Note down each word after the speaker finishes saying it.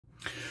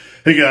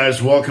Hey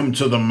guys, welcome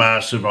to the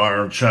Massive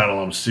Iron Channel.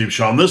 I'm Steve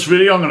Shaw. In this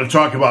video, I'm going to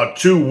talk about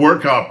 2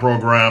 workout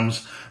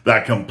programs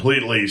that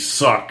completely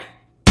suck.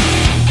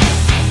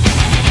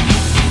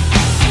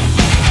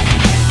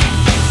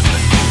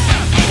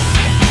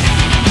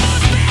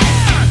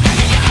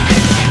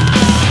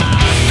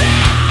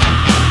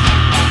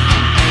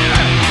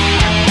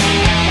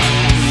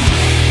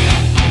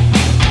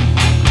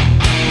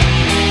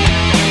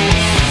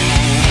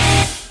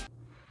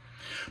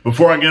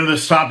 Before I get into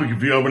this topic,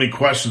 if you have any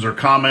questions or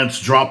comments,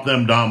 drop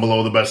them down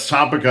below. The best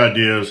topic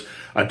ideas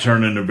I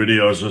turn into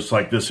videos just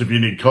like this. If you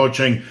need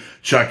coaching,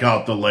 check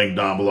out the link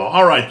down below.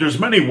 All right, there's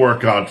many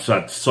workouts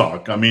that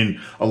suck. I mean,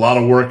 a lot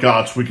of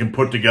workouts we can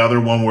put together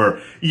when we're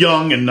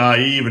young and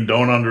naive and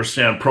don't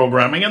understand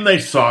programming, and they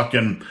suck.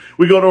 And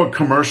we go to a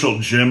commercial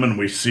gym and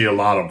we see a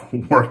lot of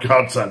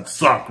workouts that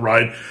suck,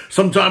 right?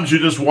 Sometimes you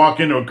just walk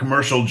into a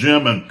commercial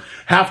gym and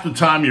half the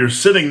time you're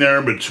sitting there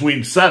in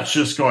between sets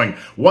just going,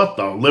 what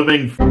the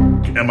living f***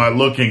 am I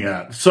looking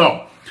at?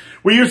 So,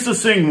 we used to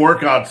sing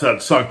workouts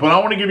that suck, but I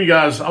want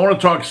to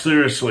talk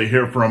seriously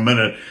here for a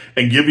minute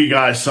and give you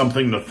guys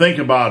something to think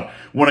about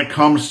when it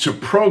comes to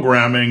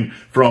programming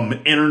from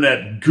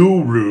internet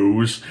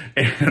gurus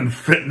and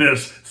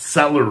fitness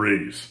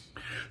celeries.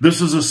 This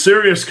is a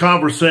serious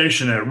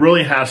conversation. It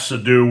really has to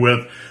do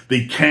with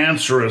the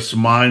cancerous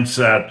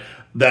mindset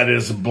that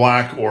is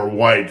black or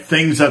white,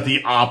 things at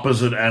the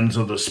opposite ends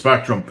of the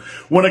spectrum.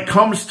 When it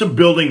comes to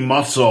building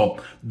muscle,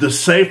 the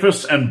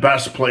safest and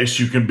best place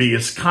you can be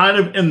is kind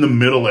of in the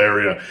middle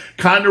area,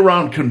 kind of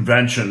around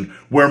convention,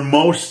 where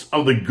most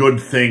of the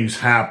good things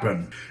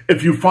happen.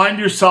 If you find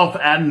yourself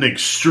at an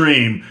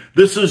extreme,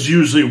 this is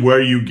usually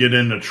where you get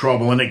into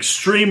trouble. And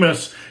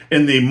extremists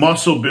in the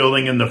muscle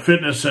building and the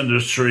fitness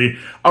industry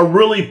are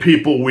really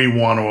people we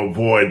want to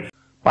avoid.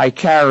 By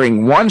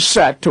carrying one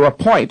set to a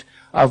point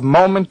of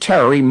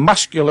momentary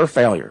muscular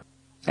failure.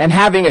 And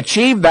having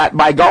achieved that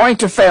by going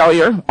to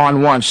failure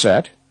on one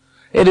set,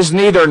 it is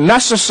neither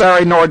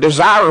necessary nor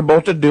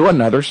desirable to do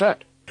another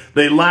set.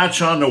 They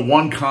latch on to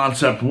one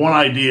concept, one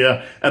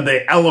idea, and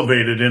they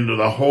elevate it into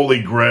the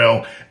holy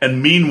grail.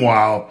 And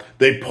meanwhile,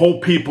 they pull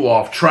people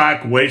off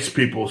track, waste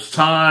people's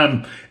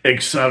time,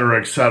 etc.,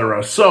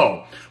 etc.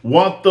 So,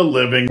 what the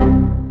living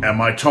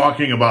am I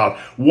talking about?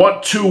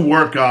 What 2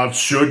 workouts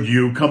should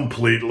you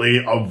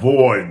completely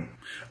avoid?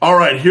 All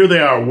right, here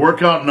they are.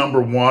 Workout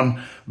number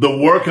 1, the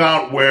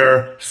workout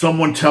where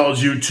someone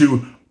tells you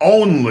to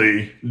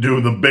only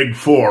do the big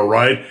 4,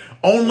 right?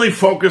 Only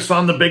focus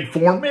on the big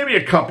 4, maybe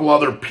a couple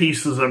other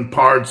pieces and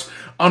parts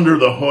under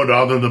the hood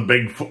other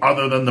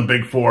than the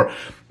big 4.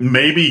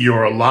 Maybe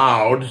you're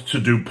allowed to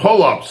do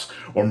pull-ups,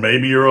 or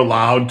maybe you're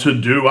allowed to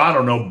do, I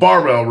don't know,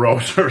 barbell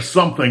rows or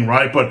something,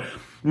 right? But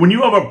when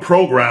you have a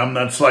program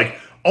that's like,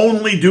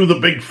 only do the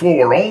big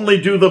 4,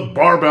 only do the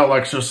barbell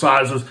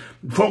exercises,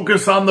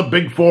 focus on the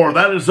big 4.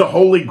 That is the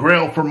holy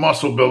grail for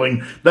muscle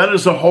building. That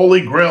is the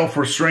holy grail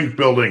for strength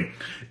building.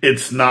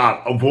 It's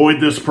not. Avoid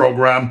this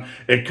program.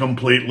 It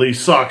completely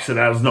sucks. It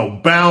has no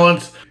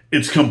balance.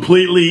 It's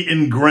completely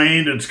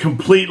ingrained. It's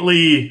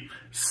completely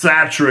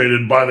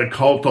saturated by the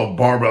cult of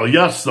barbell.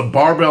 Yes, the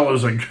barbell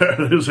is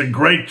a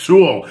great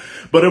tool,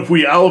 but if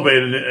we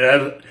elevate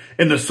it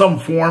into some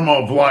form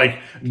of like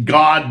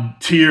God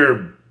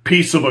tier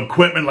piece of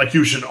equipment, like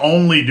you should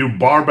only do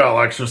barbell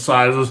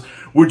exercises,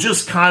 we're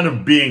just kind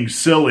of being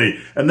silly.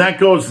 And that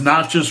goes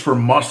not just for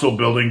muscle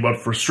building, but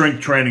for strength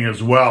training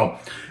as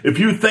well. If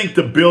you think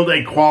to build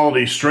a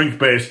quality strength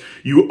base,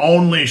 you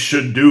only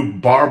should do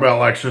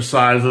barbell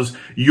exercises,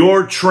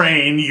 your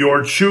train,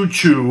 your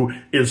choo-choo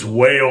is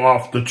way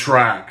off the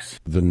tracks.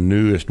 The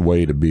newest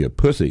way to be a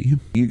pussy.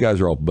 You guys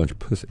are all a bunch of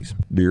pussies.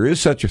 There is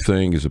such a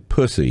thing as a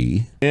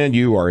pussy, and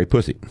you are a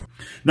pussy.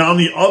 Now, on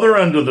the other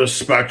end of the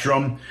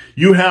spectrum,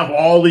 you have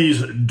all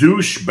these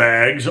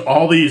douchebags,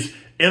 all these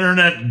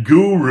internet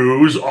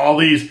gurus, all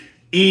these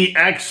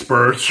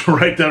e-experts,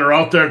 right, that are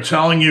out there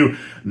telling you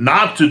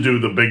not to do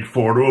the big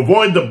 4, to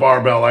avoid the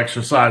barbell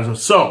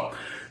exercises. So,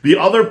 the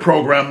other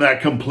program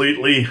that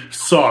completely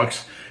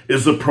sucks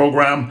is the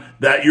program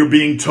that you're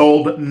being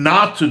told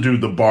not to do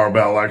the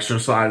barbell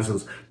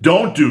exercises.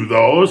 Don't do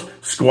those.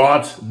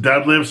 Squats,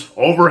 deadlifts,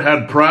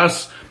 overhead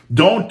press.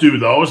 Don't do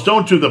those.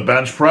 Don't do the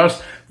bench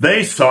press.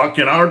 They suck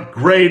and aren't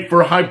great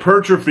for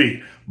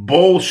hypertrophy.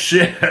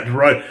 Bullshit,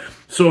 right?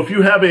 So if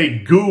you have a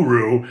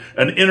guru,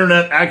 an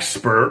internet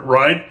expert,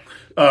 right,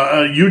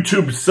 a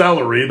YouTube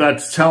celery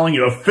that's telling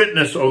you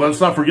let's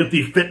not forget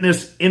the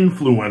fitness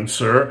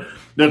influencer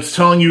that's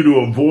telling you to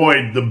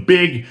avoid the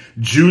big,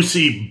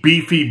 juicy,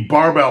 beefy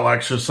barbell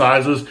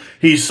exercises,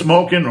 he's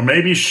smoking, or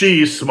maybe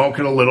she's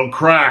smoking a little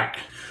crack.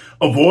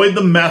 Avoid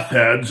the meth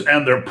heads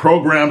and their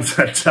programs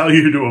that tell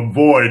you to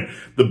avoid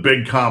the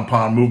big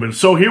compound movement.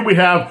 So here we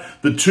have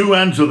the 2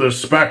 ends of the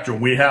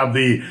spectrum. We have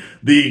the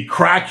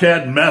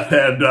crackhead, meth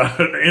head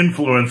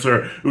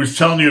influencer who's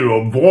telling you to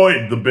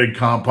avoid the big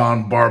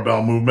compound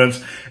barbell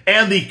movements,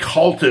 and the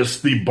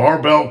cultist, the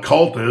barbell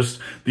cultist,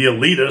 the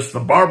elitist.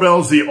 The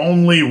barbell's the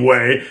only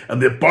way,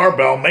 and the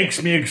barbell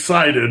makes me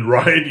excited,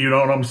 right? You know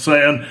what I'm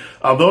saying?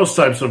 Those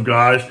types of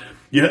guys.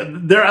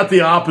 They're at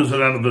the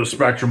opposite end of the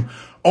spectrum.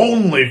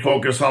 Only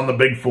focus on the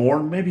big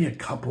four, maybe a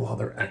couple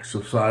other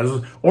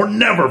exercises, or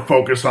never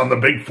focus on the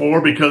big four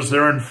because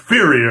they're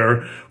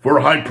inferior for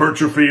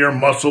hypertrophy or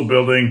muscle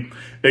building,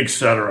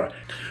 etc.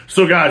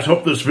 So guys,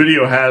 hope this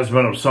video has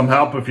been of some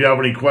help. If you have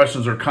any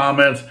questions or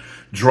comments,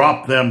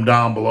 drop them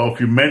down below. If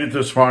you made it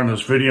this far in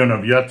this video and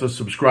have yet to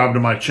subscribe to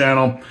my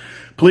channel,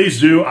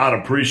 please do. I'd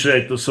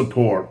appreciate the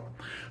support.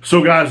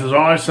 So guys, as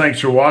always,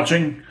 thanks for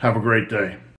watching. Have a great day.